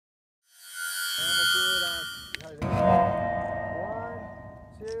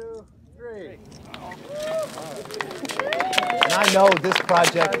And I know this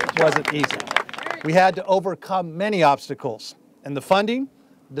project wasn't easy. We had to overcome many obstacles in the funding,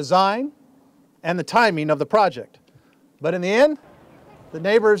 design, and the timing of the project. But in the end, the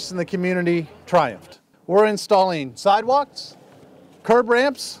neighbors and the community triumphed. We're installing sidewalks, curb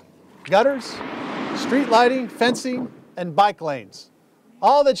ramps, gutters, street lighting, fencing, and bike lanes.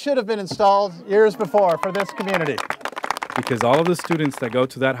 All that should have been installed years before for this community. Because all of the students that go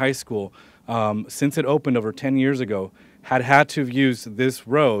to that high school, since it opened over 10 years ago, had to use this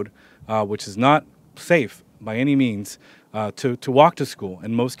road, which is not safe by any means, to walk to school.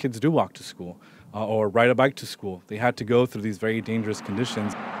 And most kids do walk to school or ride a bike to school. They had to go through these very dangerous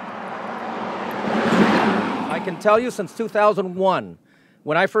conditions. I can tell you since 2001,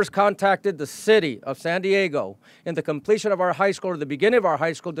 when I first contacted the city of San Diego in the completion of our high school, or the beginning of our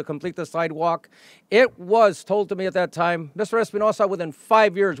high school to complete the sidewalk, it was told to me at that time, Mr. Espinosa, within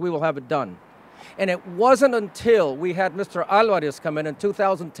 5 years we will have it done. And it wasn't until we had Mr. Alvarez come in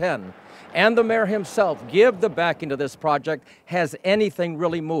 2010 and the mayor himself give the backing to this project has anything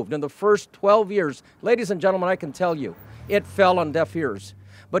really moved. In the first 12 years, ladies and gentlemen, I can tell you, it fell on deaf ears.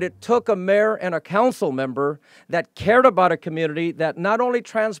 But it took a mayor and a council member that cared about a community that not only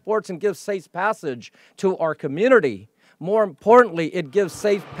transports and gives safe passage to our community, more importantly, it gives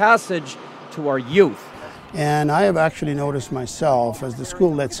safe passage to our youth. And I have actually noticed myself, as the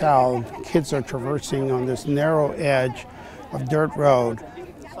school lets out, kids are traversing on this narrow edge of dirt road.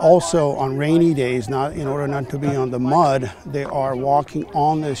 Also on rainy days, in order not to be on the mud, they are walking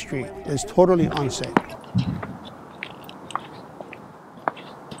on the street. It's totally unsafe.